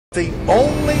The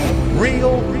only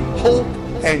real hope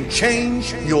and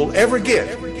change you'll ever get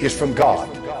is from God.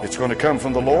 It's going to come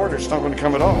from the Lord, or it's not going to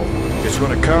come at all. It's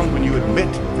going to come when you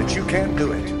admit that you can't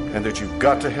do it and that you've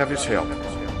got to have His help.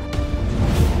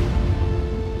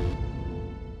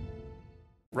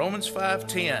 Romans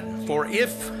 5:10, for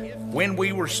if when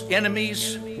we were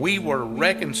enemies, we were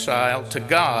reconciled to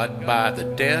God by the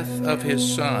death of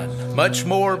His Son, much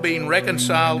more being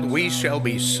reconciled, we shall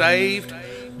be saved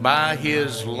by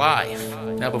His life.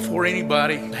 Now, before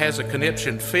anybody has a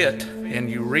conniption fit and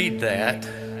you read that,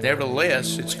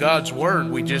 nevertheless, it's God's Word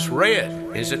we just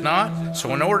read, is it not?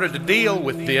 So in order to deal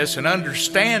with this and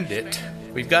understand it,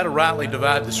 we've got to rightly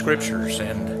divide the Scriptures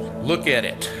and look at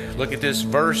it. Look at this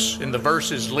verse and the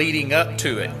verses leading up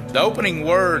to it. The opening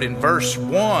word in verse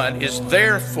 1 is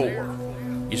therefore.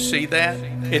 You see that?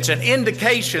 It's an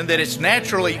indication that it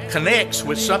naturally connects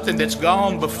with something that's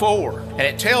gone before. And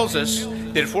it tells us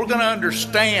that if we're going to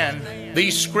understand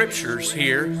these Scriptures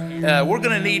here, we're going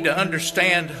to need to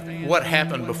understand what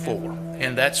happened before.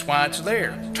 And that's why it's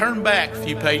there. Turn back a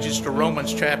few pages to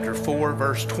Romans chapter 4,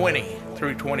 verse 20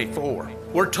 through 24.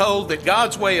 We're told that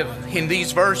God's way in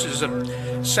these verses of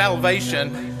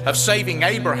salvation, of saving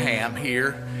Abraham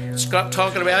here, it's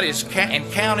talking about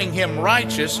and counting him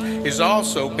righteous is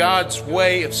also God's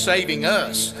way of saving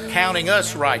us, counting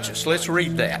us righteous. Let's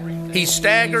read that. He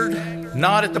staggered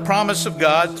not at the promise of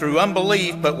God through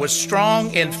unbelief, but was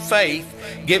strong in faith,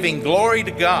 giving glory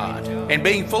to God, and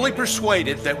being fully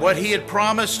persuaded that what he had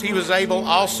promised he was able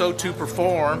also to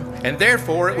perform, and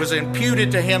therefore it was imputed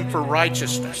to him for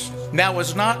righteousness. Now it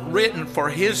was not written for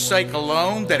his sake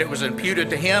alone that it was imputed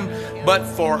to him, but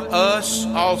for us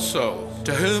also,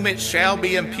 to whom it shall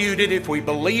be imputed if we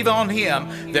believe on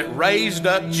him that raised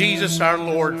up Jesus our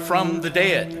Lord from the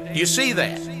dead. You see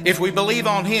that? If we believe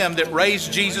on him that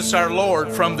raised Jesus our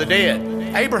Lord from the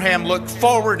dead. Abraham looked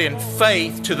forward in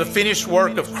faith to the finished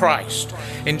work of Christ.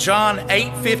 In John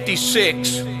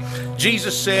 8:56,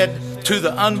 Jesus said to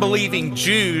the unbelieving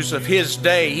Jews of his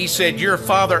day, he said, your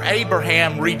father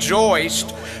Abraham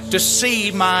rejoiced to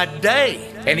see my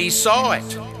day. And he saw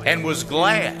it and was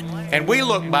glad. And we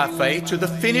look by faith to the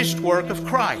finished work of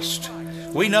Christ.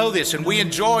 We know this, and we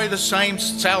enjoy the same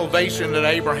salvation that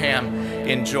Abraham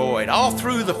enjoyed. All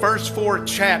through the first 4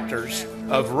 chapters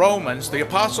of Romans, the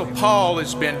Apostle Paul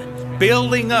has been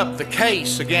building up the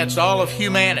case against all of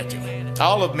humanity,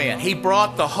 all of men. He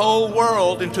brought the whole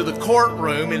world into the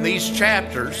courtroom in these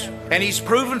chapters, and he's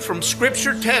proven from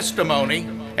Scripture testimony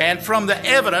and from the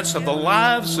evidence of the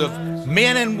lives of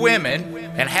men and women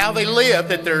and how they live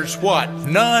that there's what?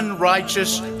 None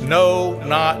righteous, no,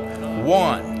 not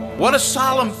one. What a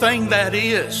solemn thing that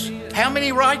is. How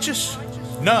many righteous?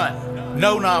 None.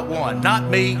 No, not one. Not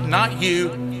me, not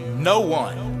you, no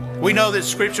one. We know that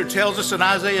Scripture tells us in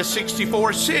Isaiah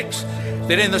 64:6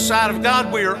 that in the sight of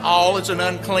God we are all as an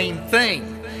unclean thing.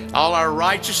 All our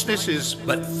righteousness is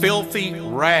but filthy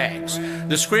rags.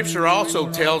 The Scripture also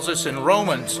tells us in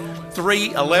Romans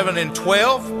 3:11 and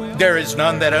 12, there is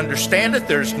none that understandeth,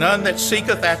 there is none that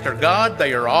seeketh after God.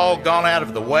 They are all gone out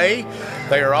of the way.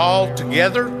 They are all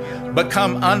together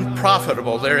become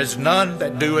unprofitable. There is none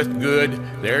that doeth good.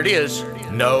 There it is.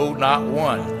 No, not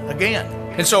one. Again.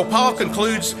 And so Paul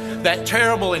concludes that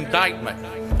terrible indictment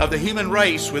of the human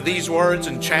race with these words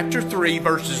in chapter 3,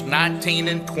 verses 19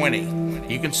 and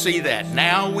 20. You can see that.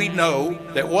 Now we know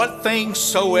that what things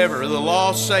soever the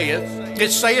law saith,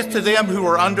 it saith to them who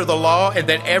are under the law, and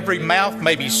that every mouth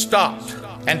may be stopped,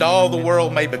 and all the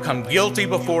world may become guilty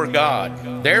before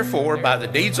God. Therefore, by the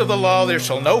deeds of the law there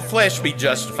shall no flesh be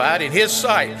justified in his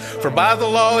sight, for by the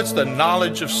law it's the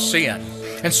knowledge of sin.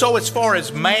 And so as far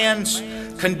as man's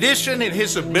condition and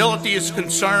his ability is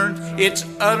concerned, it's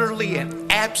utterly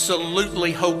and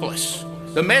absolutely hopeless.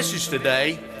 The message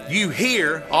today, you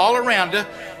hear all around you,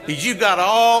 is you've got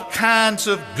all kinds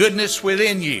of goodness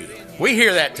within you. We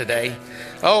hear that today.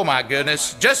 Oh my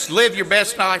goodness, just live your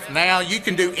best life now. You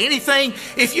can do anything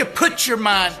if you put your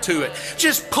mind to it.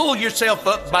 Just pull yourself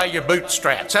up by your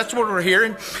bootstraps. That's what we're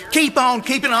hearing. Keep on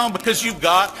keeping on because you've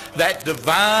got that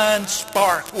divine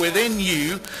spark within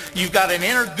you. You've got an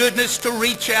inner goodness to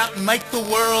reach out and make the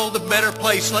world a better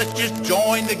place. Let's just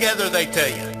join together, they tell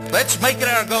you. Let's make it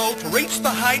our goal to reach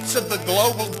the heights of the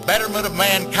global betterment of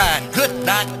mankind. Good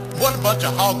night. what a bunch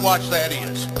of hogwash that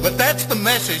is. But that's the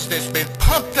message that's been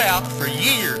pumped out for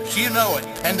years. You know it.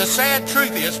 And the sad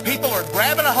truth is people are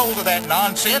grabbing a hold of that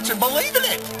nonsense and believing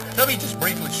it. Let me just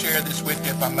briefly share this with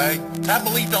you if I may. I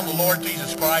believed on the Lord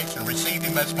Jesus Christ and received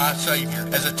him as my Savior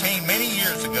as a teen many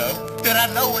years ago. Did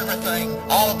I know everything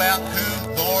all about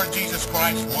who the Lord Jesus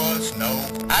Christ was? No.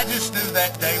 I just knew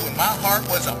that day when my heart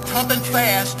was a-pumping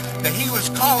fast that he was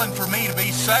calling for me to be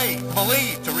saved, to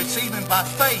believe, to receive him by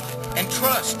faith and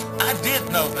trust. I did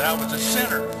know that I was a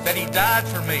sinner, that he died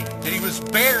for me, that he was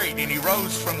buried and he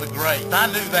rose from the grave. I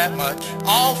knew that much,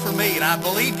 all for me, and I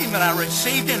believed him and I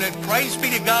received him, and praise be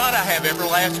to God, I have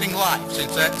everlasting life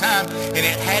since that time, and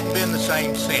it hadn't been the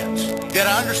same since. Did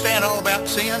I understand all about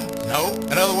sin? No.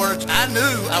 In other words, I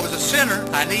knew I was a sinner.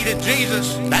 I needed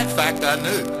Jesus. That fact I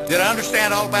knew. Did I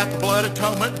understand all about the blood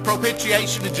atonement,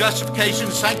 propitiation, and justification,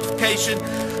 sanctification,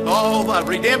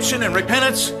 redemption and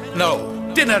repentance? No.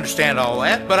 Didn't understand all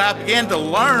that, but I began to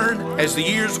learn as the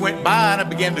years went by, and I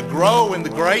began to grow in the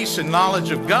grace and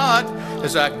knowledge of God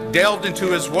as I delved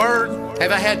into his word.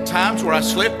 Have I had times where I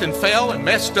slipped and fell and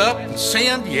messed up and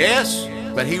sinned? Yes,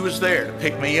 but he was there to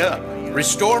pick me up,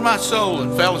 restore my soul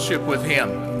in fellowship with him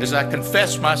as I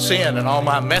confessed my sin and all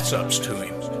my mess-ups to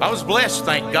him. I was blessed,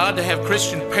 thank God, to have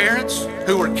Christian parents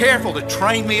who were careful to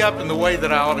train me up in the way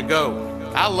that I ought to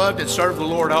go. I loved and served the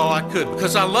Lord all I could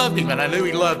because I loved him and I knew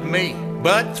he loved me.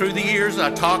 But through the years,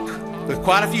 I talked with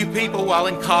quite a few people while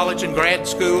in college and grad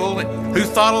school and who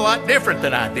thought a lot different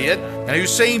than I did, and who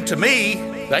seemed to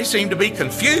me, they seemed to be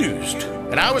confused.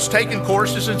 And I was taking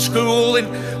courses in school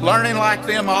and learning like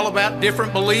them all about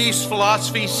different beliefs,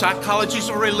 philosophies, psychologies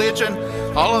of religion,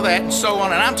 all of that and so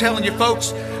on. And I'm telling you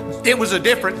folks, it was a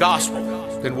different gospel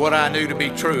than what I knew to be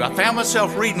true. I found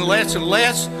myself reading less and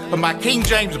less of my King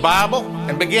James Bible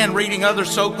and began reading other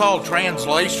so-called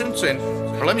translations,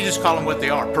 or let me just call them what they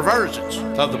are, perversions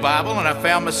of the Bible. And I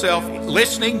found myself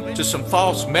listening to some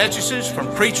false messages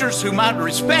from preachers whom I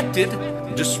respected.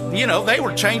 Just, they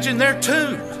were changing their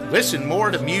tune. Listen more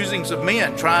to musings of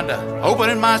men, trying to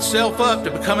open myself up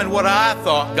to becoming what I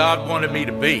thought God wanted me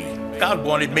to be. God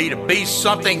wanted me to be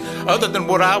something other than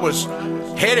what I was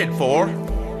headed for.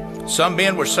 Some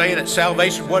men were saying that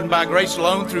salvation wasn't by grace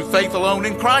alone, through faith alone,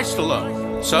 in Christ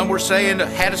alone. Some were saying that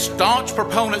had a staunch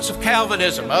proponents of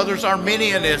Calvinism, others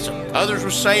Arminianism. Others were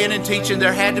saying and teaching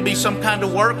there had to be some kind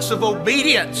of works of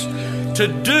obedience to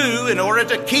do in order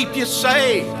to keep you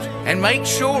saved. And make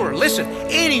sure, listen,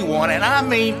 anyone, and I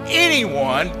mean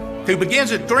anyone, who begins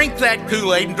to drink that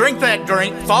Kool-Aid and drink that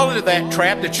drink, fall into that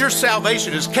trap that your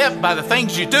salvation is kept by the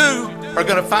things you do, are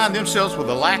going to find themselves with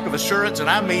a lack of assurance, and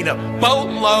I mean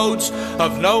boatloads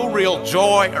of no real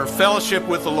joy or fellowship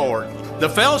with the Lord. The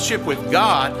fellowship with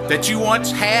God that you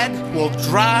once had will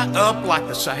dry up like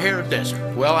the Sahara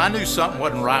Desert. Well, I knew something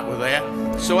wasn't right with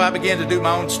that. So I began to do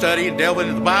my own study and delve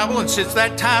into the Bible. And since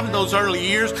that time, in those early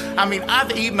years, I've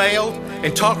emailed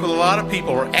and talked with a lot of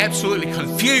people who are absolutely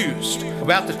confused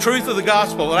about the truth of the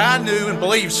gospel that I knew and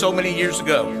believed so many years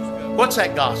ago. What's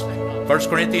that gospel? 1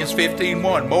 Corinthians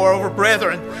 15:1. Moreover,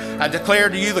 brethren, I declare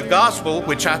to you the gospel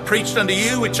which I preached unto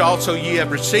you, which also ye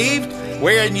have received,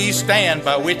 wherein ye stand,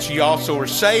 by which ye also are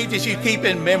saved, as ye keep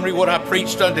in memory what I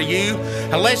preached unto you,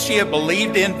 unless ye have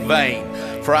believed in vain.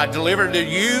 For I delivered to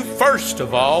you first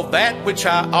of all that which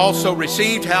I also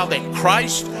received, how that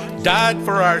Christ died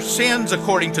for our sins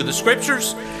according to the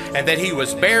Scriptures, and that he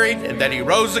was buried, and that he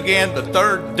rose again the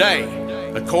third day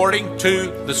according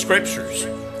to the Scriptures.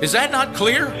 Is that not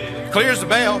clear? Clear as a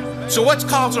bell. So what's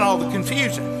causing all the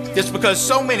confusion? It's because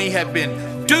so many have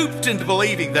been duped into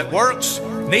believing that works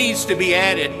needs to be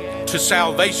added to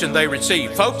salvation they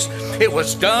receive. Folks, it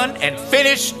was done and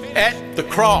finished at the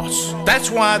cross. That's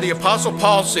why the Apostle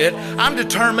Paul said, I'm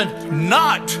determined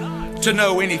not to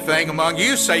know anything among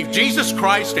you save Jesus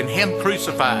Christ and him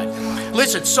crucified.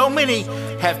 Listen, so many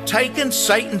have taken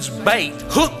Satan's bait,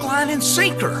 hook, line, and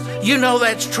sinker. You know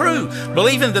that's true.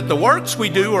 Believing that the works we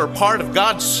do are part of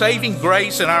God's saving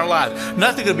grace in our lives.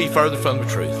 Nothing could be further from the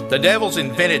truth. The devil's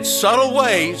invented subtle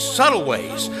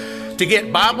ways to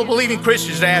get Bible-believing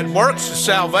Christians to add works to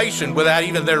salvation without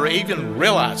even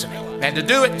realizing it. And to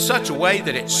do it in such a way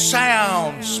that it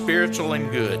sounds spiritual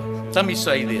and good. Let me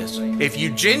say this. If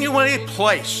you genuinely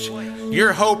placed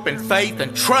your hope and faith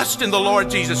and trust in the Lord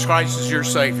Jesus Christ as your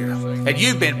Savior, and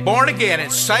you've been born again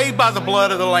and saved by the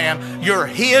blood of the Lamb, you're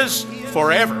his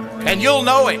forever. And you'll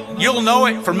know it. You'll know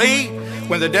it. For me,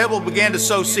 when the devil began to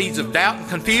sow seeds of doubt and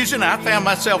confusion, I found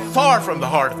myself far from the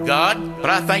heart of God. But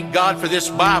I thank God for this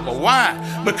Bible.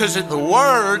 Why? Because the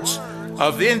words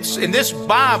of in this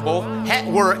Bible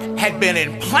had been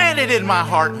implanted in my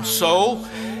heart and soul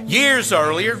years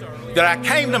earlier. that I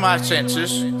came to my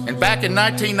senses, and back in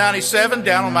 1997,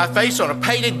 down on my face on a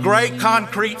painted gray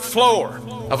concrete floor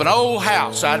of an old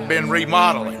house I'd been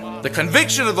remodeling, the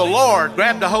conviction of the Lord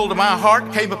grabbed a hold of my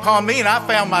heart, came upon me, and I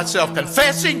found myself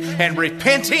confessing and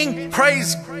repenting.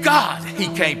 Praise God, He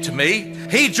came to me.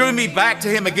 He drew me back to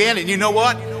Him again, and you know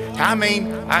what? I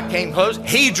mean, I came close.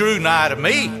 He drew nigh to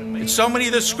me. And so many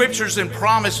of the scriptures and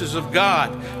promises of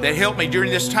God that helped me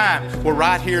during this time were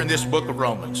right here in this book of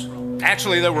Romans.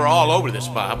 Actually, they were all over this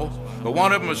Bible, but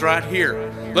one of them was right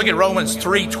here. Look at Romans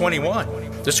 3:21.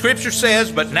 The scripture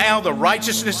says, "But now the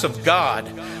righteousness of God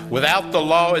without the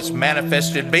law is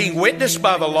manifested, being witnessed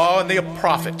by the law and the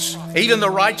prophets, even the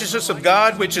righteousness of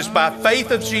God which is by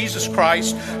faith of Jesus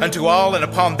Christ unto all and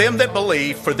upon them that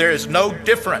believe, for there is no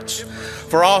difference.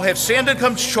 For all have sinned and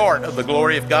come short of the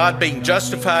glory of God, being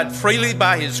justified freely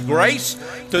by His grace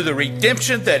through the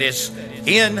redemption that is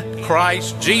in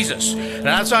Christ Jesus." And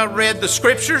as I read the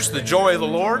scriptures, the joy of the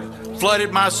Lord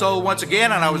flooded my soul once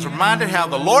again, and I was reminded how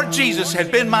the Lord Jesus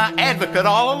had been my advocate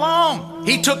all along.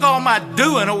 He took all my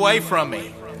doing away from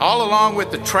me, all along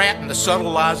with the trap and the subtle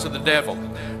lies of the devil.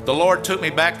 The Lord took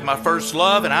me back to my first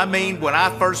love, and I mean when I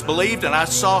first believed and I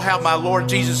saw how my Lord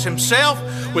Jesus Himself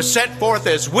was set forth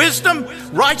as wisdom,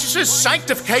 righteousness,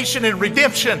 sanctification, and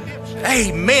redemption.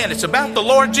 Amen. It's about the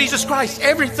Lord Jesus Christ.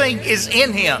 Everything is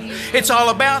in Him. It's all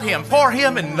about Him, for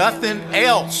Him, and nothing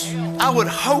else. I would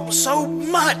hope so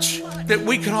much that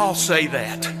we could all say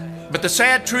that. But the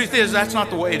sad truth is that's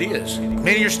not the way it is.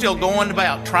 Many are still going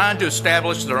about trying to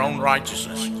establish their own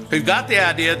righteousness, who've got the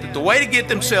idea that the way to get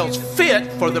themselves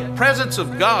fit for the presence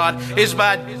of God is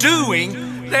by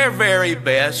doing their very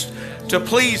best to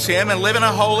please Him and living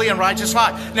a holy and righteous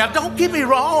life. Now, don't get me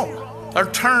wrong or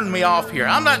turn me off here.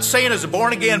 I'm not saying as a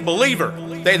born-again believer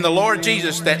that in the Lord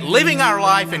Jesus that living our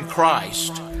life in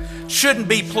Christ shouldn't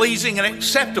be pleasing and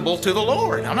acceptable to the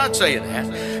Lord. I'm not saying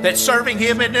that serving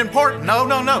Him isn't important. No.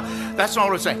 That's not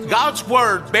what I'm saying. God's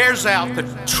Word bears out the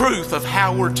truth of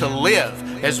how we're to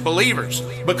live as believers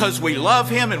because we love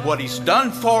Him and what He's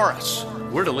done for us.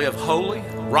 We're to live holy,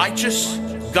 righteous,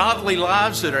 godly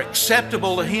lives that are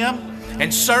acceptable to Him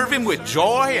and serve Him with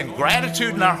joy and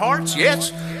gratitude in our hearts,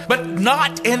 yes, but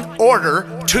not in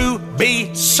order to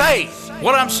be saved.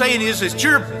 What I'm saying is that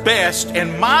your best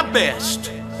and my best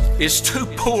is too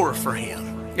poor for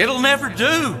Him. It'll never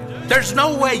do. There's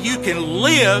no way you can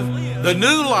live the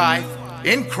new life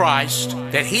in Christ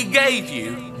that He gave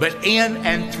you, but in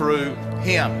and through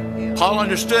Him. Paul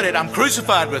understood it. I'm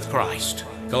crucified with Christ.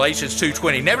 Galatians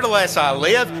 2:20. Nevertheless I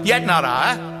live, yet not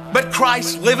I, but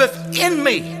Christ liveth in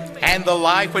me. And the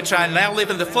life which I now live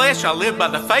in the flesh, I live by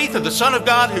the faith of the Son of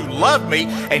God who loved me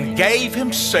and gave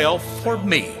Himself for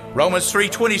me. Romans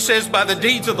 3:20 says, "By the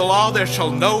deeds of the law there shall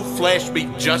no flesh be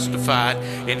justified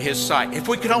in His sight." If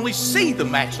we could only see the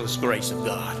matchless grace of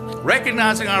God.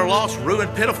 Recognizing our lost,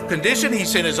 ruined, pitiful condition, He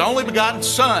sent His only begotten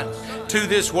Son to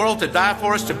this world to die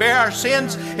for us, to bear our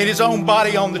sins in His own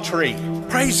body on the tree.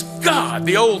 Praise God.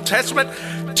 The Old Testament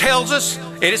tells us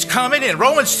it is coming in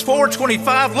Romans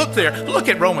 4:25. Look there. Look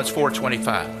at Romans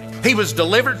 4:25. He was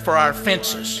delivered for our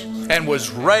offenses and was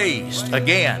raised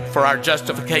again for our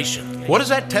justification. What does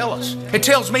that tell us? It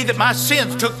tells me that my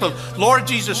sins took the Lord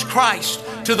Jesus Christ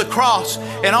to the cross,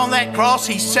 and on that cross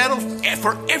He settled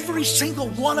for every single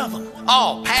one of them.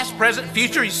 All, past, present,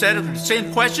 future, He settled the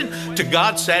sin question to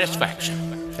God's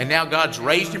satisfaction. And now God's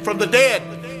raised Him from the dead,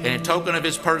 and in token of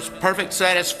His perfect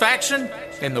satisfaction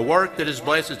in the work that His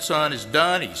blessed Son has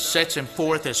done, He sets Him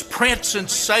forth as Prince and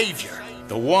Savior,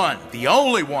 the one, the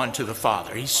only one to the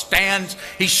Father. He stands,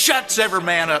 He shuts every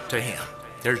man up to Him.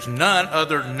 There's none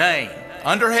other name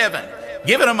under heaven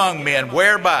given among men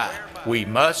whereby we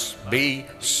must be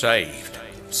saved.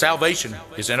 Salvation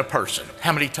is in a person.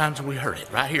 How many times have we heard it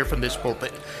right here from this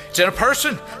pulpit? It's in a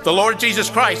person, the Lord Jesus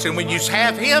Christ. And when you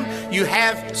have Him, you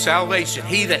have salvation.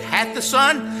 He that hath the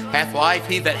Son hath life.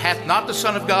 He that hath not the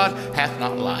Son of God hath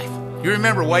not life. You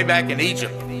remember way back in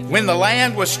Egypt when the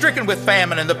land was stricken with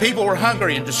famine and the people were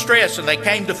hungry and distressed, and they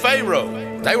came to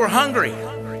Pharaoh. They were hungry,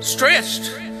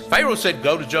 stressed. Pharaoh said,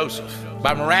 "Go to Joseph."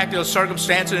 By miraculous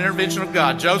circumstance and intervention of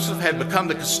God, Joseph had become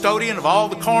the custodian of all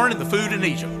the corn and the food in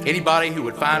Egypt. Anybody who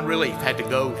would find relief had to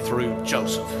go through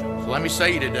Joseph. So let me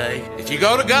say today, if you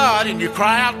go to God and you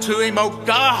cry out to Him, "Oh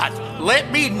God,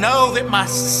 let me know that my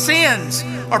sins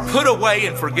are put away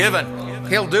and forgiven,"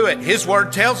 He'll do it. His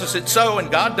word tells us it's so,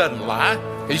 and God doesn't lie.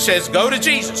 He says, go to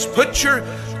Jesus. Put your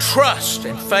trust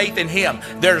and faith in Him.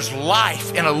 There's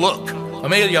life in a look.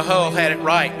 Amelia Hull had it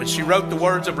right when she wrote the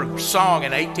words of her song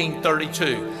in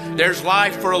 1832. There's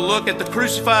life for a look at the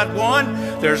crucified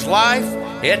one. There's life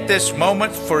at this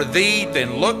moment for thee,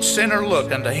 then look, sinner,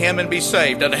 look unto him and be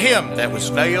saved, unto him that was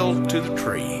nailed to the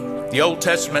tree. The Old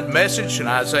Testament message in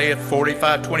Isaiah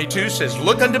 45:22 says,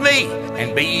 look unto me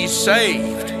and be ye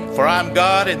saved, for I'm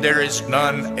God and there is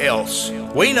none else.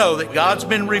 We know that God's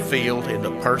been revealed in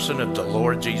the person of the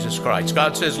Lord Jesus Christ.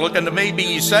 God says, look unto me, be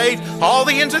ye saved, all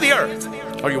the ends of the earth.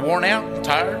 Are you worn out,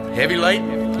 tired, heavy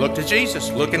laden? Look to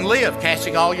Jesus. Look and live,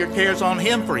 casting all your cares on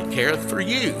him, for he careth for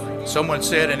you. Someone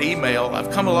said in an email,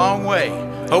 I've come a long way,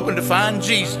 hoping to find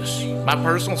Jesus, my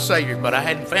personal Savior, but I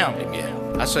hadn't found him yet.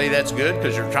 I say that's good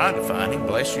because you're trying to find him.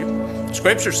 Bless you.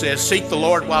 Scripture says, seek the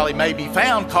Lord while he may be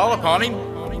found. Call upon him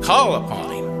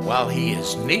while he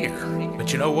is near.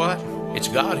 But you know what? It's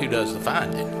God who does the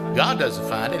finding. God does the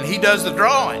finding. He does the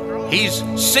drawing. He's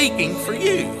seeking for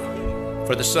you.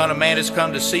 For the Son of Man has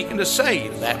come to seek and to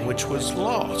save that which was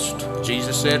lost.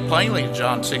 Jesus said plainly in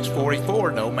John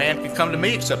 6:44, no man can come to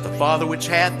me except the Father which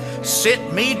hath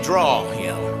sent me draw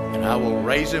him, and I will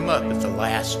raise him up at the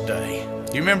last day.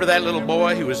 Do you remember that little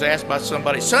boy who was asked by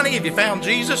somebody, Sonny, have you found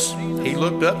Jesus? He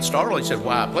looked up startled. He said,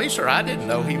 why, please, sir, I didn't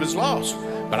know he was lost,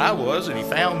 but I was, and he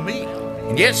found me.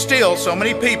 And yet still, so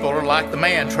many people are like the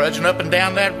man trudging up and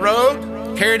down that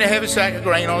road, carrying a heavy sack of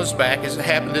grain on his back. As it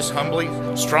happened, this humbly,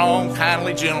 strong,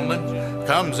 kindly gentleman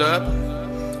comes up,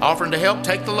 offering to help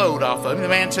take the load off of him. The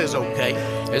man says, okay.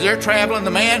 As they're traveling,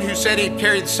 the man who said he'd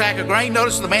carried the sack of grain,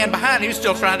 noticed the man behind him was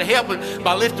still trying to help him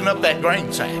by lifting up that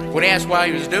grain sack. When he asked why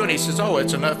he was doing it, he says, oh,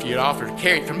 it's enough you'd offer to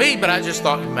carry it for me, but I just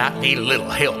thought you might need a little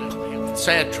help. The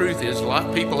sad truth is a lot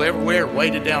of people everywhere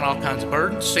weighted down all kinds of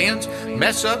burdens, sins,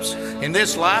 mess-ups in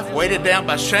this life, weighted down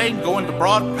by shame, going the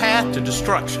broad path to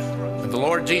destruction. And the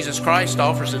Lord Jesus Christ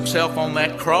offers himself on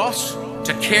that cross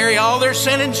to carry all their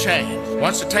sin and shame.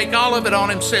 Wants to take all of it on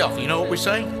himself. You know what we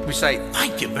say? We say,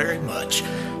 thank you very much.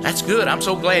 That's good. I'm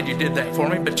so glad you did that for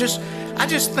me. But I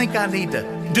just think I need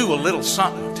to do a little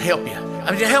something to help you. I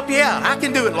mean, to help you out. I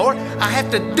can do it, Lord. I have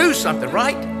to do something,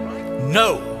 right?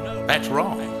 No, that's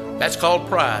wrong. That's called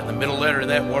pride. The middle letter of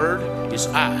that word is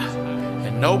I.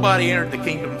 And nobody entered the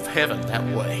kingdom of heaven that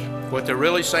way. What they're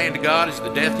really saying to God is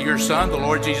the death of your Son, the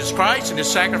Lord Jesus Christ, and his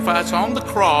sacrifice on the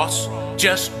cross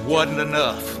just wasn't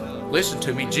enough. Listen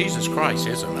to me, Jesus Christ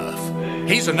is enough.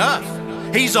 He's enough.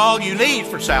 He's all you need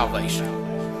for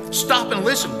salvation. Stop and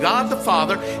listen. God the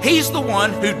Father, he's the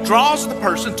one who draws the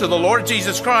person to the Lord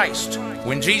Jesus Christ.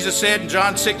 When Jesus said in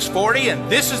John 6:40,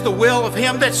 and this is the will of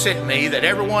him that sent me, that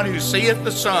everyone who seeth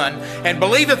the Son and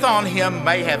believeth on him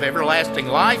may have everlasting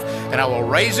life, and I will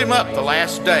raise him up the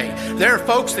last day. There are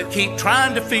folks that keep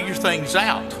trying to figure things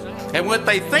out. And what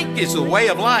they think is the way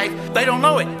of life, they don't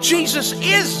know it. Jesus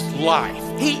is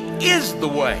life. He is the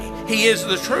way. He is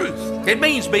the truth. It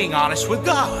means being honest with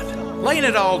God, laying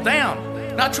it all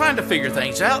down, not trying to figure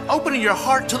things out, opening your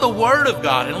heart to the Word of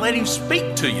God and let him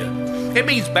speak to you. It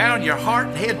means bowing your heart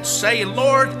and head and saying,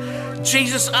 Lord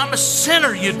Jesus, I'm a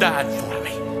sinner. You died for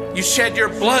me. You shed your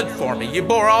blood for me. You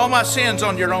bore all my sins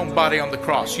on your own body on the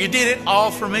cross. You did it all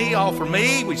for me, all for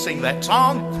me. We sing that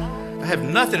song. I have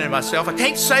nothing in myself. I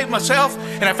can't save myself.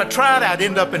 And if I tried, I'd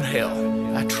end up in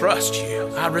hell. I trust you.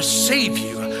 I receive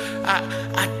you.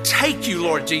 I take you,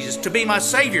 Lord Jesus, to be my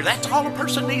Savior. That's all a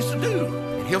person needs to do.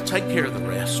 And he'll take care of the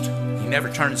rest. He never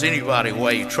turns anybody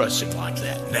away who trusts him like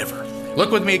that. Never.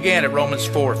 Look with me again at Romans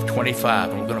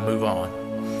 4:25, and we're going to move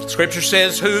on. Scripture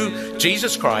says who?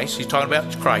 Jesus Christ, he's talking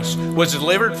about Christ, was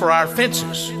delivered for our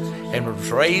offenses and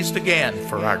was raised again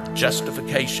for our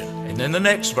justification. And then the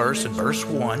next verse, in verse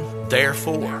 1,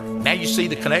 therefore. Now you see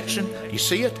the connection? You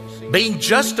see it? Being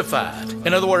justified.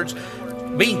 In other words,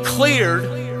 being cleared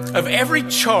of every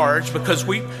charge because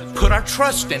we put our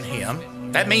trust in him.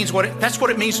 That's what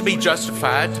it means to be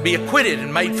justified, to be acquitted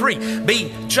and made free.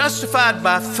 Being justified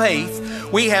by faith,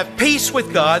 we have peace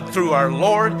with God through our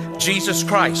Lord Jesus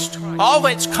Christ. All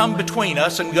that's come between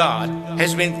us and God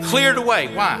has been cleared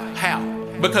away. Why? How?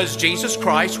 Because Jesus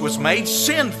Christ was made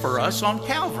sin for us on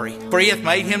Calvary. For he hath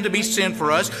made him to be sin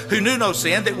for us, who knew no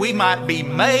sin, that we might be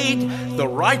made the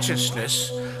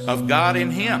righteousness of God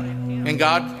in him. And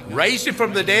God raised him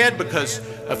from the dead because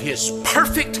of his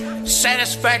perfect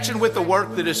satisfaction with the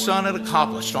work that his Son had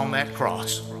accomplished on that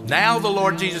cross. Now the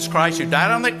Lord Jesus Christ, who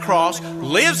died on that cross,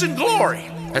 lives in glory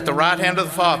at the right hand of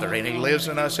the Father, and he lives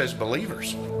in us as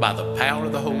believers by the power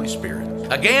of the Holy Spirit.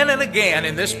 Again and again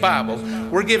in this Bible,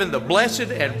 we're given the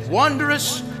blessed and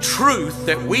wondrous truth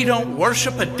that we don't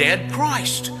worship a dead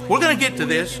Christ. We're going to get to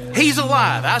this. He's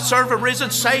alive. I serve a risen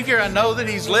Savior. I know that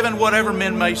He's living, whatever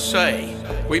men may say.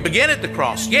 We begin at the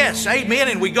cross. Yes, amen,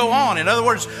 and we go on. In other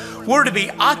words, we're to be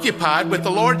occupied with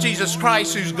the Lord Jesus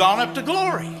Christ, who's gone up to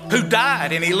glory, who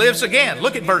died and He lives again.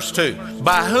 Look at verse 2.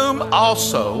 By whom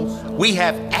also we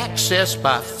have access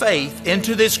by faith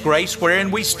into this grace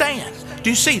wherein we stand. Do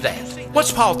you see that?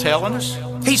 What's Paul telling us?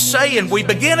 He's saying we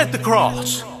begin at the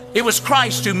cross. It was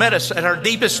Christ who met us at our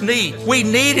deepest need. We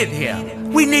needed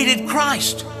Him. We needed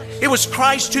Christ. It was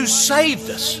Christ who saved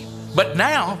us. But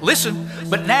now, listen,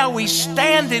 but now we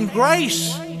stand in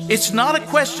grace. It's not a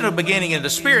question of beginning in the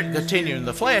spirit and continuing in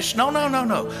the flesh. No.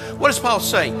 What does Paul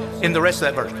say in the rest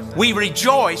of that verse? We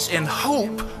rejoice in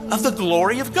hope of the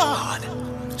glory of God.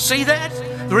 See that?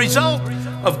 The result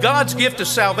of God's gift of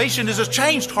salvation is a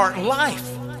changed heart and life.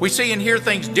 We see and hear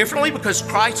things differently because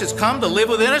Christ has come to live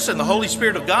within us and the Holy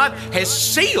Spirit of God has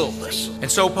sealed us.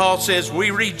 And so Paul says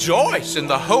we rejoice in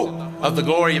the hope of the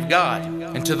glory of God.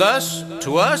 And to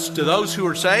those who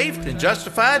are saved and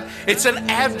justified, it's an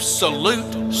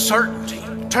absolute certainty.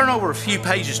 Turn over a few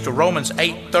pages to Romans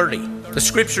 8:30. The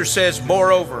scripture says,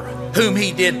 moreover, whom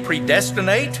He did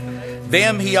predestinate,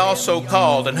 them He also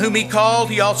called, and whom He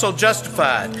called, He also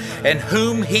justified, and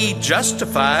whom He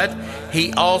justified,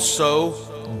 He also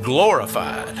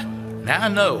glorified. Now I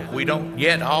know we don't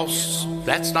yet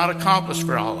that's not accomplished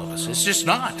for all of us. It's just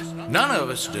not. None of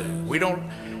us do. We don't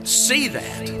see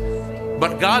that.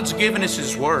 But God's given us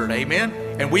His Word, amen?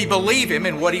 And we believe Him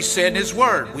in what He said in His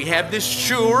Word. We have this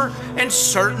sure and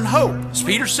certain hope. As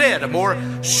Peter said, a more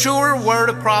sure word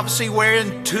of prophecy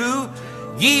whereunto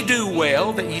ye do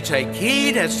well that ye take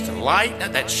heed as to light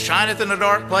that shineth in a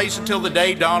dark place until the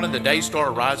day dawn and the day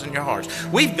star arise in your hearts.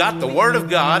 We've got the Word of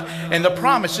God and the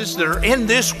promises that are in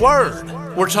this Word.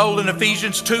 We're told in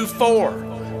Ephesians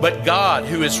 2:4, but God,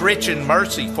 who is rich in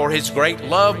mercy for His great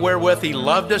love wherewith He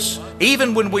loved us,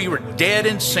 even when we were dead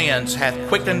in sins, hath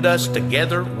quickened us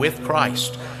together with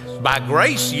Christ. By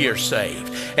grace ye are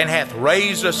saved, and hath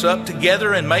raised us up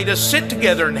together and made us sit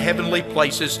together in heavenly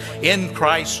places in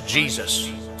Christ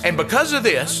Jesus. And because of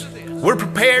this, we're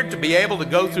prepared to be able to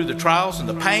go through the trials and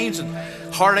the pains and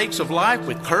heartaches of life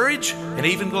with courage and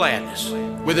even gladness,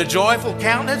 with a joyful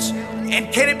countenance.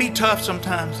 And can it be tough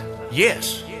sometimes?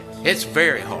 Yes, it's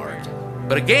very hard.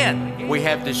 But again, we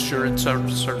have this sure and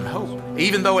certain hope.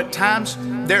 Even though at times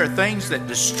there are things that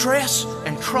distress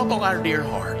and trouble our dear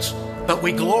hearts, but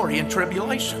we glory in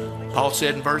tribulation. Paul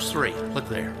said in verse 3, look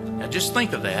there. Now just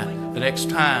think of that the next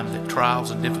time that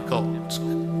trials and difficulties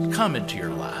come into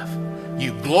your life.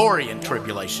 You glory in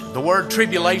tribulation. The word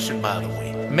tribulation, by the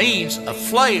way, means a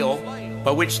flail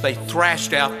by which they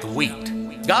thrashed out the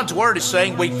wheat. God's word is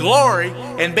saying we glory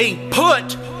in being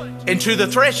put into the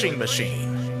threshing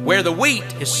machine where the wheat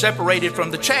is separated from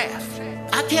the chaff.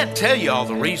 I can't tell you all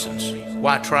the reasons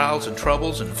why trials and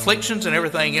troubles and afflictions and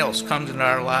everything else comes into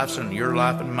our lives and your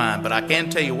life and mine, but I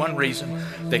can tell you one reason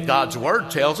that God's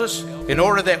word tells us, in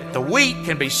order that the wheat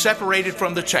can be separated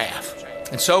from the chaff.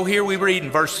 And so here we read in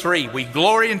verse 3, we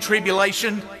glory in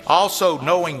tribulation, also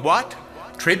knowing what?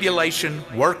 Tribulation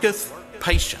worketh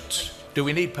patience. Do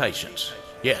we need patience?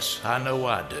 Yes, I know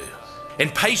I do.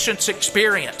 And patience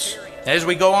experience. As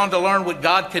we go on to learn what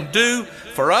God can do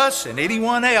for us and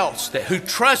anyone else who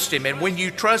trusts Him, and when you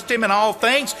trust Him in all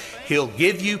things, He'll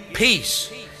give you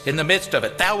peace in the midst of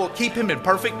it. Thou wilt keep him in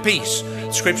perfect peace.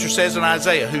 Scripture says in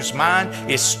Isaiah, whose mind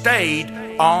is stayed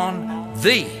on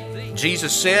Thee.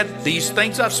 Jesus said, these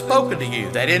things I've spoken to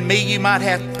you, that in me you might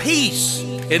have peace.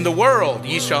 In the world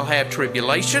ye shall have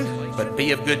tribulation, but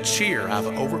be of good cheer. I've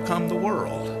overcome the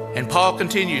world. And Paul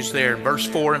continues there in verse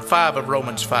 4 and 5 of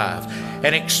Romans 5.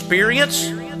 And experience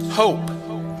hope,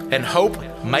 and hope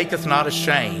maketh not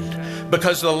ashamed,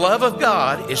 because the love of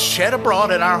God is shed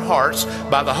abroad in our hearts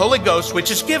by the Holy Ghost,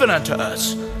 which is given unto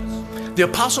us. The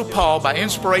Apostle Paul, by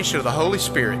inspiration of the Holy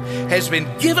Spirit, has been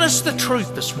giving us the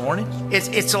truth this morning.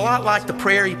 It's a lot like the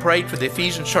prayer he prayed for the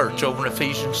Ephesian church over in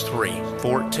Ephesians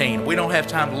 3:14. We don't have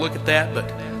time to look at that,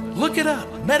 but look it up.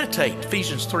 Meditate,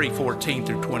 Ephesians 3:14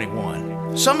 through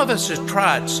 21. Some of us have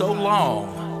tried so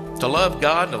long to love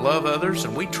God and to love others,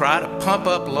 and we try to pump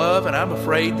up love, and I'm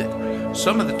afraid that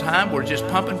some of the time we're just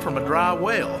pumping from a dry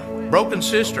well. Broken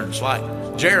cisterns like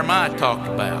Jeremiah talked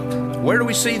about. Where do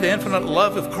we see the infinite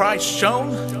love of Christ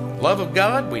shown? Love of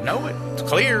God, we know it. It's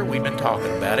clear. We've been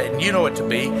talking about it, and you know it to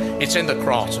be. It's in the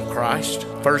cross of Christ.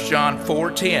 1 John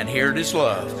 4:10, here it is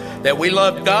love. That we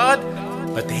love God,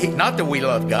 but not that we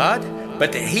love God,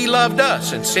 but that he loved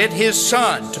us and sent his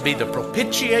Son to be the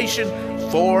propitiation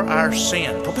for our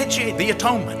sin. Propitiate, the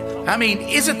atonement. I mean,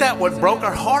 isn't that what broke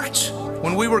our hearts?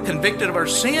 When we were convicted of our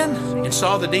sin and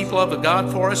saw the deep love of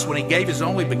God for us when he gave his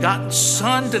only begotten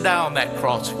Son to die on that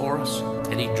cross for us.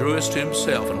 And he drew us to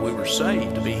himself, and we were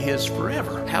saved to be his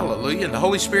forever. Hallelujah. And the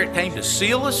Holy Spirit came to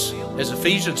seal us, as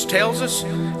Ephesians tells us,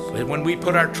 when we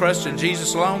put our trust in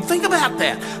Jesus alone. Think about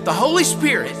that. The Holy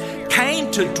Spirit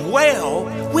came to dwell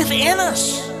within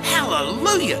us.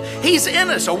 Hallelujah. He's in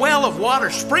us, a well of water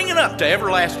springing up to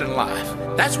everlasting life.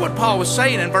 That's what Paul was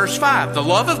saying in verse 5. The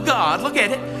love of God, look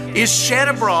at it, is shed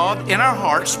abroad in our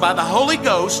hearts by the Holy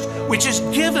Ghost, which is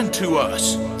given to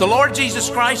us. The Lord Jesus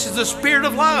Christ is the Spirit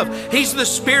of love. He's the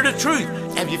Spirit of truth.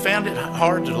 Have you found it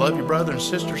hard to love your brother and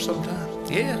sister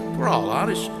sometimes? Yeah, we're all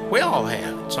honest. We all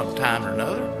have, sometime or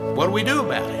another. What do we do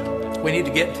about it? We need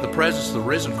to get into the presence of the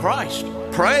risen Christ.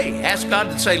 Pray. Ask God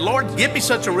to say, Lord, give me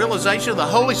such a realization of the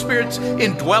Holy Spirit's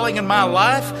indwelling in my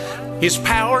life, his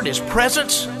power and his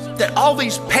presence, that all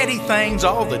these petty things,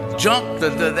 all the junk,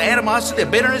 the animosity, the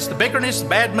bitterness, the bickerness, the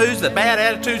bad moods, the bad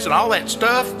attitudes, and all that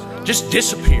stuff just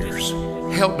disappears.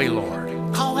 Help me,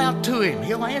 Lord. Call out to him.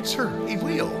 He'll answer. He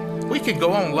will. We can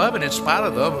go on loving in spite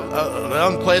of the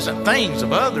unpleasant things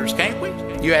of others, can't we?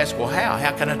 You ask, well, how?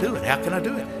 How can I do it? How can I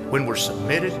do it? When we're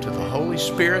submitted to the Holy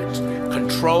Spirit's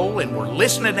control and we're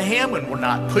listening to him and we're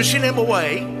not pushing him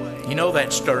away. You know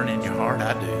that stirring in your heart?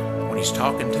 I do. When he's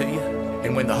talking to you.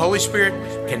 And when the Holy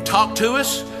Spirit can talk to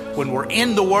us, when we're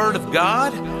in the Word of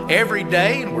God every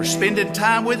day and we're spending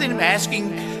time with him,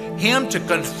 asking him to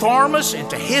conform us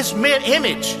into his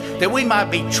image, that we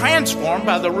might be transformed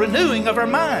by the renewing of our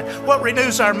mind. What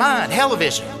renews our mind?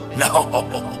 Television?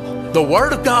 No. The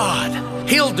Word of God.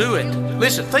 He'll do it.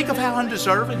 Listen, think of how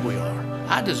undeserving we are.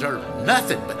 I deserve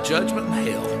nothing but judgment and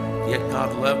hell. Yet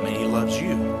God loved me. He loves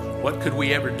you. What could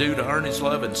we ever do to earn his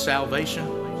love and salvation?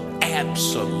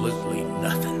 Absolutely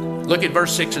nothing. Look at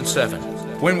verse 6 and 7.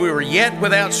 When we were yet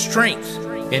without strength,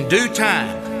 in due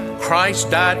time, Christ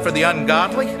died for the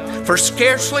ungodly. For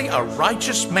scarcely a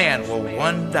righteous man will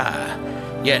one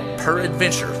die. Yet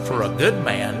peradventure for a good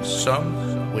man,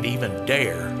 some would even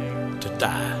dare to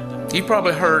die. You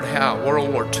probably heard how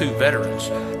World War II veterans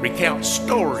recount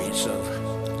stories of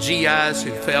GIs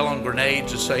who fell on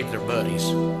grenades to save their buddies.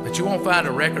 But you won't find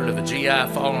a record of a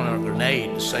GI falling on a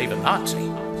grenade to save a Nazi.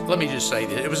 Let me just say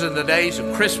that it was in the days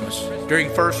of Christmas.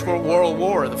 During First World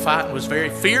War, the fighting was very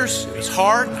fierce. It was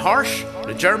hard and harsh.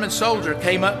 The German soldier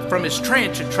came up from his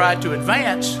trench and tried to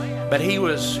advance, but he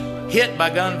was hit by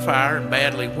gunfire and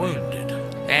badly wounded.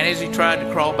 And as he tried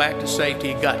to crawl back to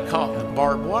safety, he got caught in the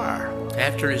barbed wire.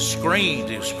 After he was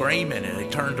screaming, and he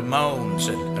turned to moans,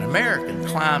 and an American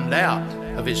climbed out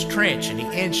of his trench and he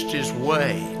inched his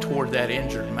way toward that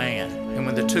injured man. And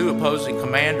when the two opposing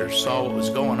commanders saw what was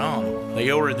going on, they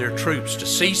ordered their troops to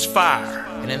cease fire.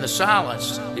 And in the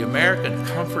silence, the American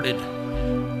comforted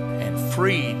and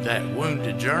freed that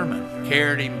wounded German,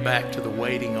 carried him back to the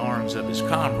waiting arms of his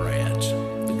comrades.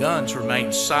 The guns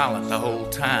remained silent the whole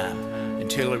time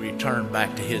until he returned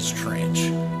back to his trench.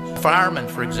 A fireman,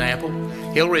 for example,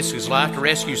 he'll risk his life to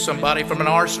rescue somebody from an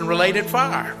arson-related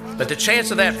fire. But the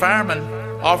chance of that fireman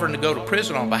offering to go to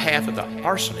prison on behalf of the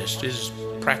arsonist is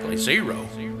practically zero.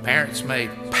 Parents may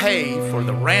pay for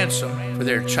the ransom for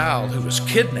their child who was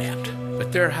kidnapped,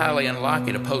 but they're highly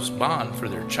unlikely to post bond for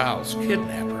their child's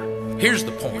kidnapper. Here's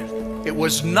the point. It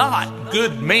was not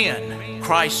good men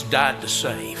Christ died to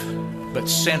save, but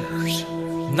sinners.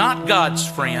 Not God's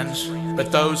friends,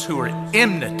 but those who are at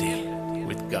enmity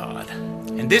with God.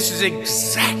 And this is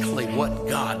exactly what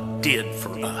God did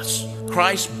for us.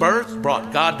 Christ's birth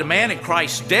brought God to man, and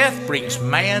Christ's death brings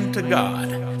man to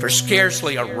God. For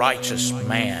scarcely a righteous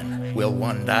man will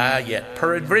one die, yet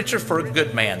peradventure for a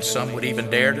good man some would even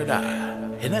dare to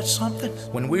die. Isn't that something?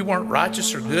 When we weren't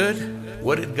righteous or good,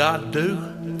 what did God do?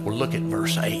 Well, look at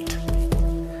verse 8.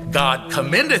 God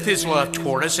commendeth his love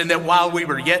toward us, in that while we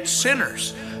were yet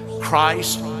sinners,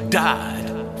 Christ died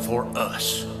for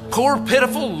us. Poor,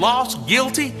 pitiful, lost,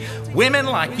 guilty women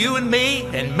like you and me,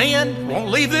 and men, won't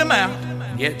leave them out.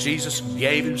 And yet Jesus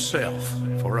gave himself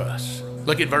for us.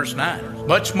 Look at verse 9.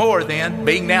 Much more then,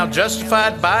 being now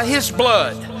justified by his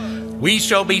blood, we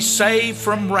shall be saved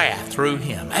from wrath through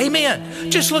him.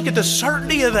 Amen. Just look at the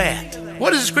certainty of that.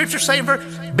 What does the scripture say?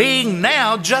 Being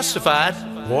now justified,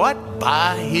 what?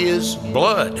 By his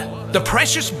blood. The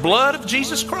precious blood of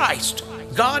Jesus Christ,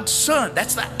 God's Son.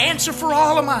 That's the answer for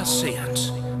all of my sins.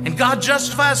 And God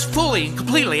justifies fully and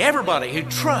completely everybody who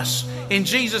trusts in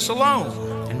Jesus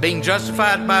alone. And being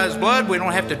justified by his blood, we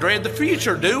don't have to dread the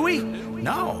future, do we?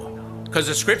 No. Because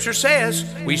the scripture says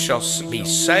we shall be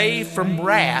saved from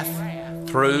wrath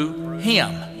through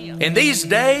him. In these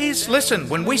days, listen,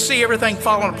 when we see everything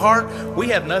falling apart, we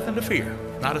have nothing to fear,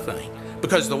 not a thing.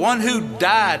 Because the one who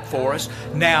died for us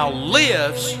now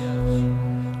lives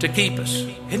to keep us.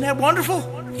 Isn't that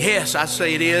wonderful? Yes, I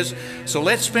say it is. So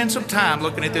let's spend some time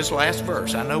looking at this last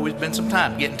verse. I know we've spent some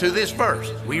time getting to this verse.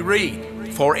 We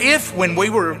read, "For if when we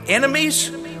were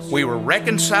enemies, we were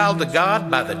reconciled to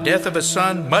God by the death of his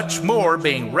Son, much more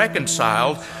being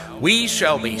reconciled, we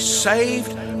shall be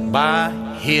saved by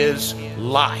his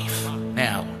life."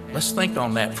 Now, let's think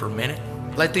on that for a minute.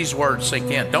 Let these words sink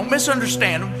in. Don't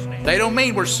misunderstand them. They don't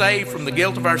mean we're saved from the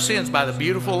guilt of our sins by the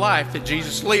beautiful life that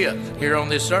Jesus lived here on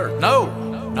this earth. No,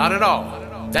 not at all.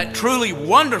 That truly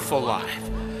wonderful life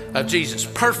of Jesus,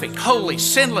 perfect, holy,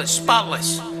 sinless,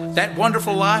 spotless, that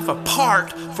wonderful life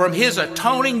apart from his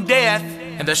atoning death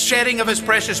and the shedding of his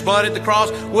precious blood at the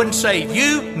cross wouldn't save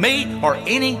you, me, or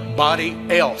anybody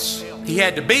else. He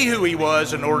had to be who he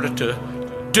was in order to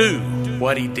do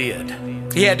what he did.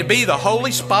 He had to be the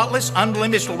holy, spotless,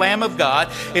 unblemished Lamb of God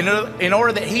in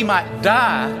order that he might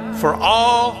die for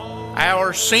all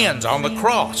our sins on the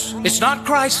cross. It's not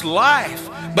Christ's life,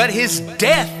 but his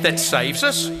death that saves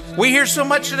us. We hear so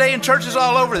much today in churches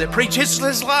all over that preach his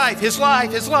life, his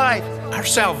life, his life. Our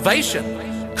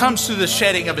salvation comes through the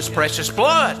shedding of his precious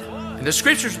blood. And the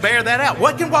scriptures bear that out.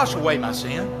 What can wash away my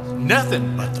sin?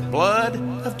 Nothing but the blood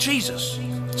of Jesus.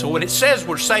 So when it says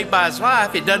we're saved by his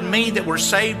life, it doesn't mean that we're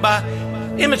saved by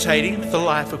imitating the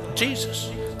life of Jesus,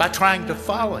 by trying to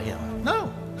follow him.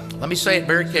 No. Let me say it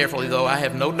very carefully, though. I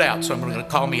have no doubt someone's going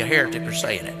to call me a heretic for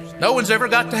saying it. No one's ever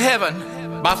got to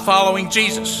heaven by following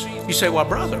Jesus. You say, well,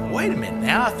 brother, wait a minute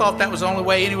now. I thought that was the only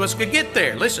way any of us could get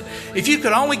there. Listen, if you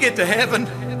could only get to heaven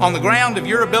on the ground of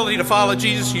your ability to follow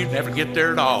Jesus, you'd never get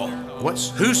there at all.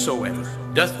 Whosoever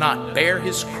doth not bear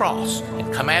his cross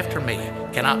and come after me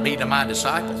cannot be to my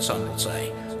disciple, some will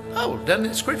say. Oh, doesn't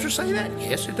the scripture say that?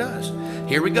 Yes, it does.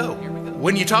 Here we go.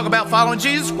 When you talk about following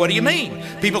Jesus, what do you mean?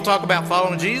 People talk about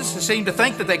following Jesus and seem to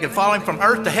think that they can follow him from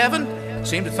earth to heaven,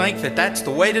 seem to think that that's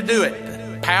the way to do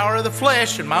it. Power of the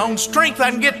flesh and my own strength,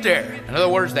 I can get there. In other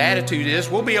words, the attitude is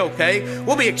we'll be okay,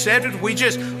 we'll be accepted if we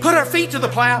just put our feet to the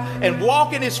plow and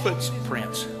walk in his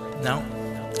footprints. No,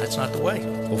 that's not the way.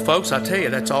 Well, folks, I tell you,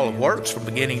 that's all of works from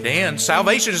beginning to end.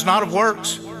 Salvation is not of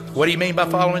works. What do you mean by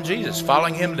following Jesus?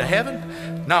 Following him to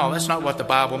heaven? No, that's not what the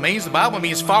Bible means. The Bible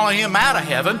means following him out of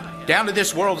heaven, down to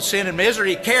this world of sin and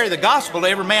misery, carry the gospel to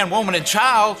every man, woman, and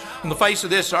child on the face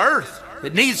of this earth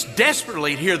that needs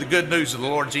desperately to hear the good news of the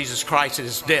Lord Jesus Christ at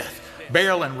his death,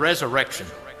 burial, and resurrection.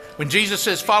 When Jesus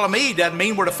says, follow me, doesn't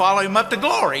mean we're to follow him up to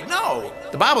glory. No.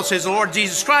 The Bible says the Lord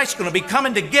Jesus Christ is going to be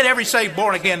coming to get every saved,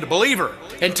 born-again believer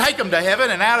and take them to heaven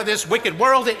and out of this wicked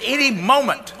world at any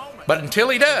moment. But until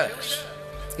he does,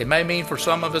 it may mean for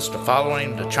some of us to follow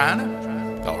him to China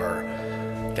or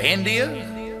to India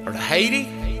or to Haiti.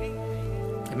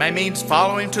 It may mean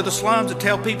follow him to the slums to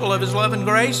tell people of his love and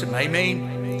grace. It may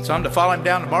mean some to follow him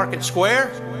down to Market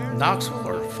Square in Knoxville,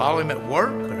 or follow him at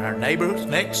work or our neighbors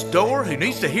next door who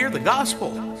needs to hear the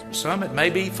gospel. Some it may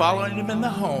be following him in the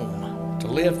home, to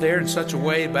live there in such a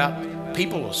way about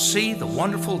people will see the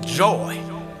wonderful joy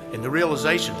and the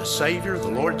realization the Savior, the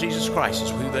Lord Jesus Christ, is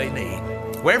who they need.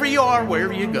 Wherever you are,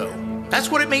 wherever you go. That's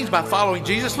what it means by following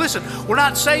Jesus. Listen, we're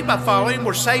not saved by following him,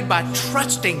 we're saved by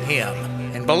trusting him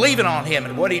and believing on him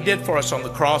and what he did for us on the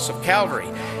cross of Calvary.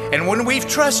 And when we've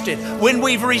trusted, when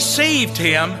we've received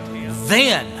him,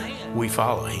 then we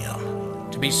follow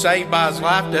him. To be saved by his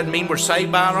life doesn't mean we're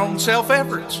saved by our own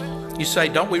self-efforts. You say,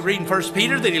 don't we read in 1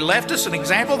 Peter that he left us an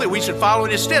example that we should follow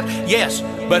in his steps? Yes,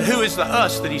 but who is the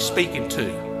us that he's speaking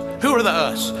to? Who are the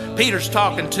us Peter's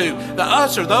talking to? The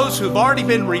us are those who have already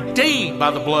been redeemed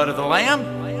by the blood of the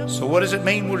Lamb. So what does it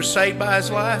mean we're saved by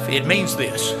his life? It means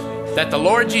this, that the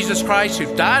Lord Jesus Christ,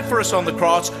 who died for us on the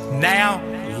cross, now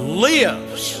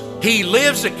lives. He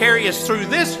lives to carry us through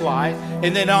this life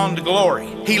and then on to glory.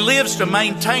 He lives to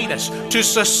maintain us, to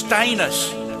sustain us,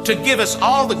 to give us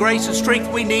all the grace and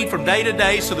strength we need from day to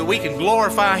day so that we can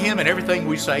glorify him in everything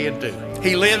we say and do.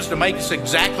 He lives to make us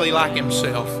exactly like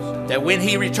himself, that when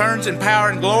he returns in power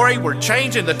and glory, we're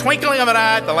changed in the twinkling of an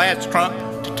eye at the last trump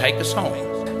to take us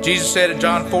home. Jesus said in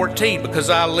John 14, because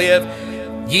I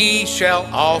live, ye shall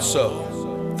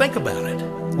also. Think about it.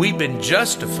 We've been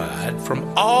justified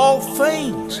from all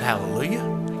things. Hallelujah.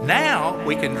 Now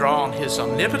we can draw on his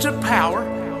omnipotent power,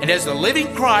 and as the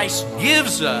living Christ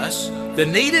gives us the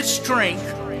needed strength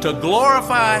to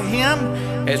glorify him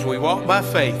as we walk by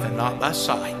faith and not by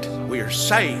sight. We are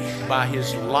saved by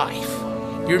his life.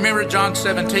 You remember John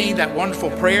 17, that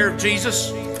wonderful prayer of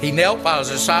Jesus? He knelt while his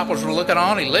disciples were looking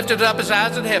on. He lifted up his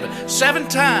eyes in heaven. 7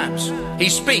 times he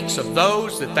speaks of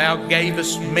those that thou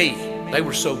gavest me. They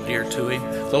were so dear to him.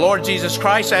 The Lord Jesus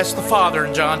Christ asked the Father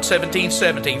in John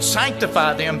 17:17,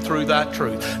 sanctify them through thy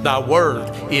truth. Thy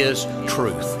word is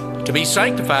truth. To be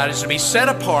sanctified is to be set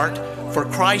apart for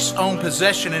Christ's own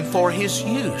possession and for his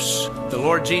use. The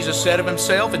Lord Jesus said of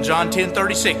himself in John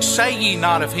 10:36, say ye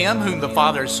not of him whom the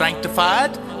Father has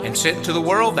sanctified and sent into the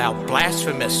world, thou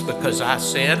blasphemest, because I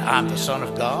said I'm the Son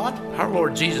of God? Our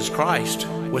Lord Jesus Christ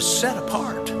was set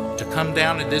apart to come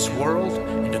down in this world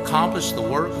and accomplish the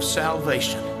work of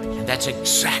salvation. And that's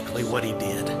exactly what he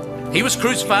did. He was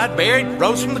crucified, buried,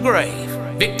 rose from the grave,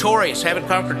 victorious, having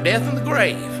conquered death and the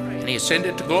grave. And he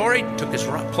ascended to glory, took his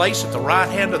place at the right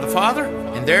hand of the Father.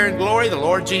 And there in glory, the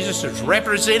Lord Jesus is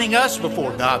representing us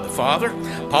before God the Father.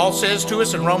 Paul says to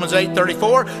us in Romans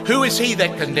 8:34, who is he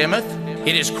that condemneth?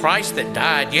 It is Christ that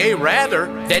died, yea, rather,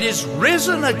 that is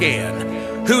risen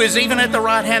again, who is even at the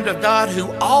right hand of God,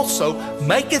 who also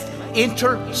maketh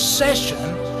intercession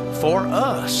for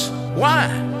us. Why?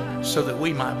 So that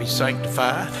we might be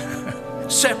sanctified,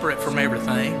 separate from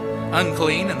everything,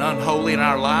 unclean and unholy in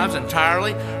our lives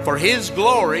entirely, for his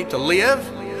glory to live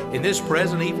in this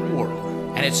present evil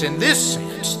world. And it's in this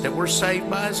sense that we're saved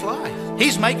by his life.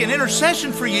 He's making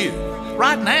intercession for you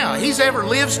right now. He's ever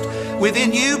lives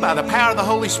within you by the power of the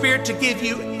Holy Spirit to give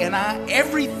you and I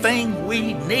everything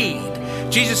we need.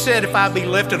 Jesus said, if I be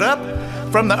lifted up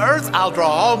from the earth, I'll draw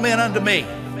all men unto me.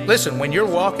 Listen, when you're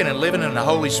walking and living in the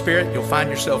Holy Spirit, you'll find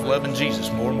yourself loving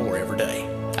Jesus more and more every day.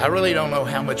 I really don't know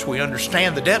how much we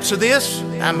understand the depths of this.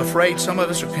 I'm afraid some of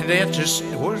us are content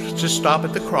we'll just stop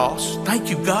at the cross. Thank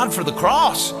you, God, for the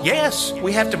cross. Yes,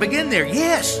 we have to begin there.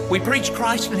 Yes, we preach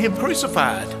Christ and him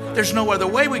crucified. There's no other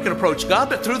way we can approach God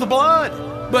but through the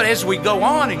blood. But as we go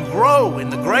on and grow in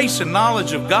the grace and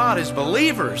knowledge of God as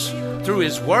believers, through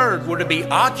his word, we're to be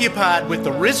occupied with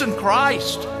the risen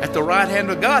Christ at the right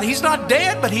hand of God. He's not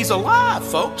dead, but he's alive,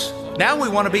 folks. Now we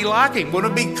want to be like him. We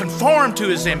want to be conformed to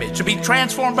his image, to be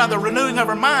transformed by the renewing of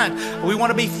our mind. We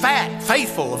want to be fat,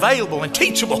 faithful, available, and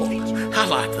teachable. I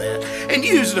like that. And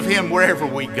used of him wherever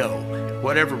we go,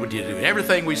 whatever we do,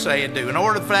 everything we say and do. In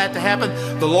order for that to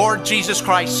happen, the Lord Jesus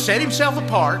Christ set himself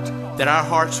apart that our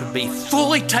hearts would be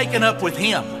fully taken up with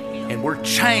him. And we're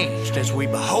changed as we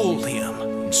behold him,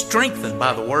 and strengthened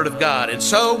by the word of God. And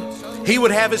so he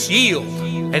would have us yield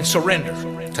and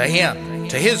surrender to him,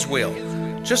 to his will.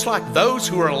 Just like those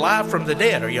who are alive from the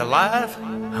dead. Are you alive?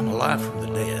 I'm alive from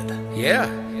the dead. Yeah,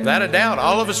 without a doubt,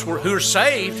 all of us who are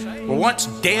saved were once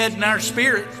dead in our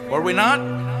spirit, were we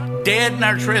not? Dead in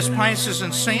our trespasses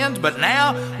and sins, but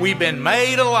now we've been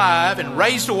made alive and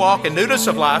raised to walk in newness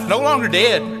of life, no longer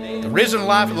dead. The risen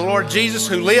life of the Lord Jesus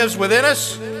who lives within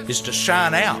us is to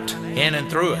shine out in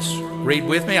and through us. Read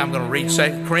with me. I'm going to read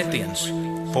 2 Corinthians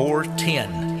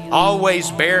 4:10.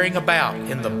 Always bearing about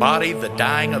in the body the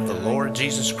dying of the Lord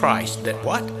Jesus Christ, that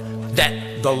what?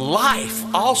 That the life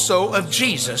also of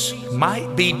Jesus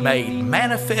might be made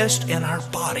manifest in our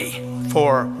body.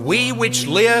 For we which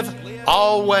live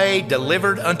always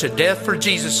delivered unto death for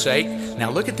Jesus' sake.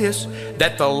 Now look at this.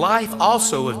 That the life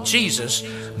also of Jesus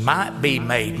might be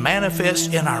made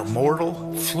manifest in our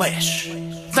mortal flesh.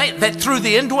 That through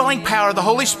the indwelling power of the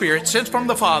Holy Spirit sent from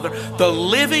the Father, the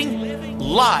living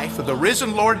life of the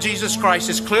risen Lord Jesus Christ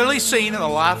is clearly seen in the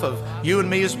life of you and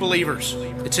me as believers.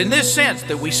 It's in this sense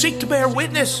that we seek to bear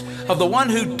witness of the one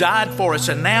who died for us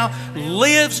and now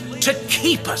lives to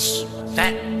keep us.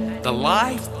 That the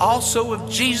life also of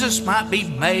Jesus might be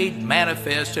made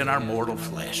manifest in our mortal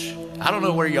flesh. I don't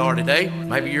know where you are today.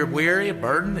 Maybe you're weary,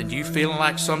 burdened, and you feeling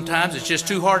like sometimes it's just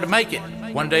too hard to make it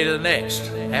one day to the next.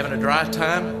 Having a dry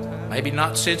time, maybe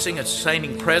not sensing a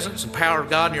sustaining presence and power of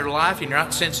God in your life, and you're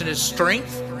not sensing his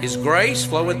strength, his grace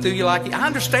flowing through you like I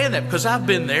understand that because I've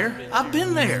been there. I've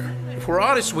been there. If we're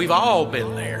honest, we've all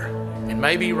been there. And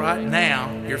maybe right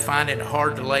now you're finding it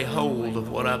hard to lay hold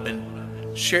of what I've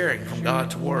been sharing from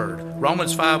God's word.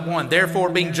 Romans 5:1, therefore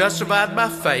being justified by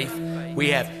faith,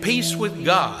 we have peace with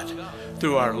God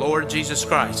through our Lord Jesus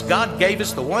Christ. God gave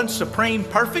us the one supreme,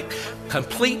 perfect,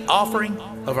 complete offering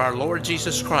of our Lord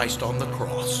Jesus Christ on the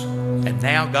cross. And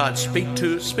now God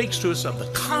speaks to us of the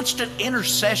constant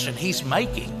intercession he's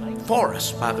making for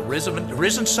us by the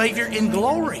risen Savior in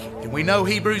glory. And we know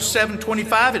Hebrews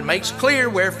 7:25, it makes clear,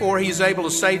 wherefore he is able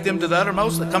to save them to the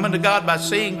uttermost that come unto God by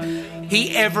seeing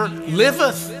he ever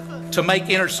liveth to make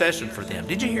intercession for them.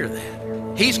 Did you hear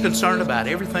that? He's concerned about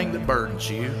everything that burdens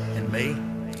you and me.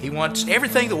 He wants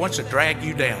everything that wants to drag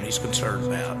you down, he's concerned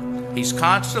about. He's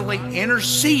constantly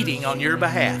interceding on your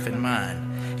behalf and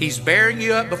mine. He's bearing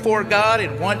you up before God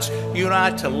and wants you and I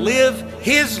to live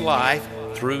his life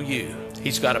through you.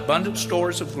 He's got abundant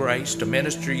stores of grace to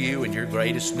minister to you in your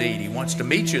greatest need. He wants to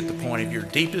meet you at the point of your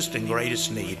deepest and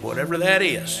greatest need, whatever that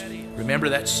is. Remember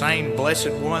that same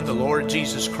blessed one, the Lord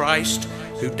Jesus Christ,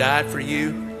 who died for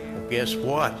you? Well, guess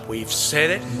what? We've said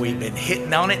it and we've been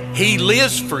hitting on it. He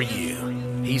lives for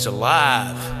you. He's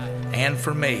alive and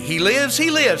for me. He lives.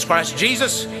 Christ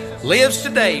Jesus lives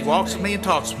today. He walks with me and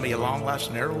talks with me along life's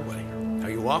narrow way.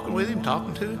 Are you walking with him,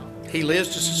 talking to him? He lives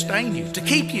to sustain you, to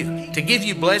keep you, to give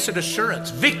you blessed assurance,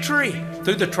 victory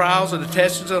through the trials and the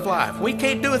testings of life. We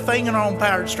can't do a thing in our own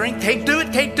power and strength. Can't do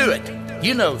it.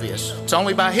 You know this. It's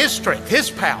only by His strength, His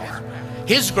power,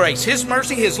 His grace, His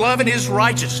mercy, His love, and His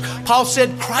righteousness. Paul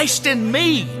said, Christ in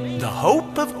me, the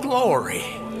hope of glory.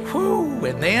 Whew.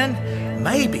 And then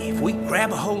maybe if we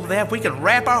grab a hold of that, if we can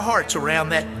wrap our hearts around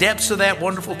that depths of that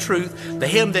wonderful truth, the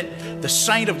hymn that the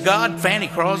saint of God, Fanny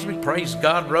Crosby, praise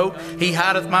God, wrote, He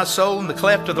hideth my soul in the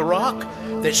cleft of the rock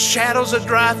that shadows a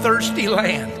dry, thirsty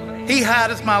land. He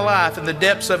hideth my life in the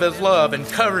depths of His love and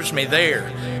covers me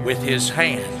there with His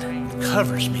hand.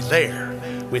 Covers me there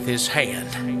with His hand.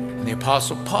 And the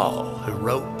Apostle Paul, who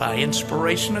wrote by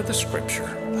inspiration of the Scripture,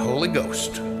 the Holy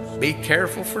Ghost, be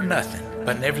careful for nothing,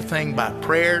 but in everything by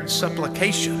prayer and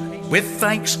supplication. With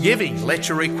thanksgiving, let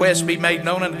your requests be made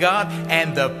known unto God,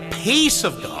 and the peace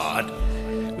of God,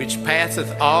 which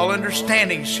passeth all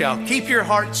understanding, shall keep your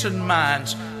hearts and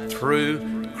minds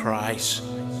through Christ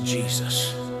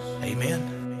Jesus.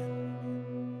 Amen.